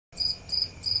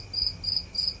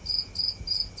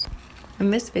In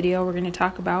this video, we're going to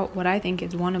talk about what I think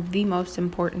is one of the most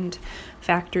important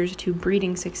factors to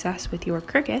breeding success with your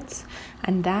crickets,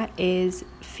 and that is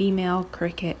female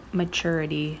cricket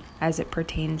maturity as it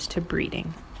pertains to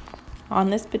breeding.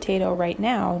 On this potato right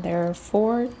now, there are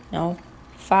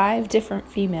 5 different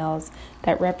females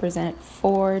that represent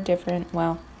 3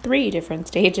 different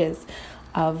stages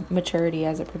of maturity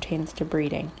as it pertains to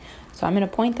breeding. So I'm going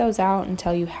to point those out and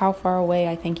tell you how far away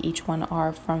I think each one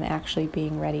are from actually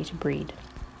being ready to breed.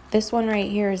 This one right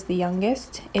here is the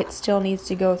youngest. It still needs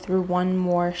to go through one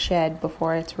more shed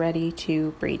before it's ready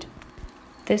to breed.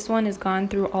 This one has gone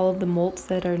through all of the molts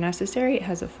that are necessary. It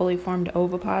has a fully formed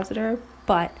ovipositor,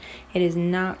 but it is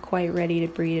not quite ready to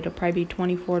breed. It'll probably be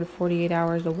 24 to 48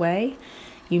 hours away.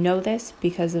 You know this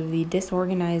because of the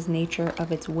disorganized nature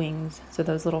of its wings. So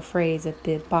those little frays at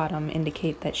the bottom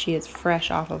indicate that she is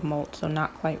fresh off of molt, so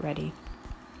not quite ready.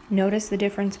 Notice the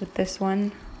difference with this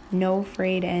one. No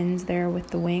frayed ends there with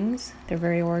the wings. They're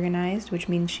very organized, which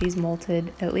means she's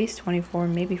molted at least 24,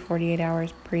 maybe 48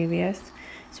 hours previous.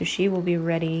 So she will be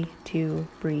ready to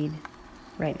breed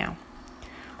right now.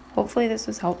 Hopefully this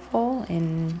was helpful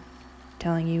in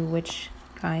telling you which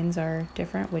kinds are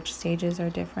different, which stages are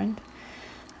different.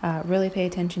 Really pay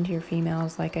attention to your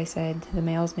females. Like I said, the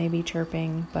males may be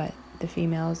chirping, but the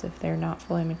females, if they're not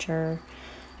fully mature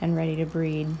and ready to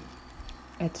breed,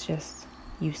 it's just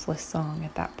useless song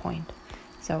at that point.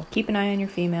 So keep an eye on your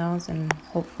females, and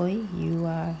hopefully you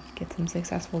get some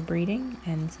successful breeding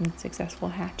and some successful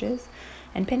hatches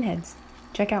and pinheads.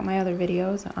 Check out my other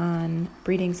videos on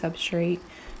breeding substrate,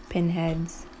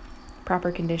 pinheads,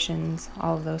 proper conditions,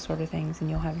 all of those sort of things,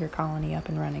 and you'll have your colony up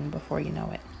and running before you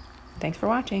know it. Thanks for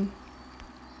watching.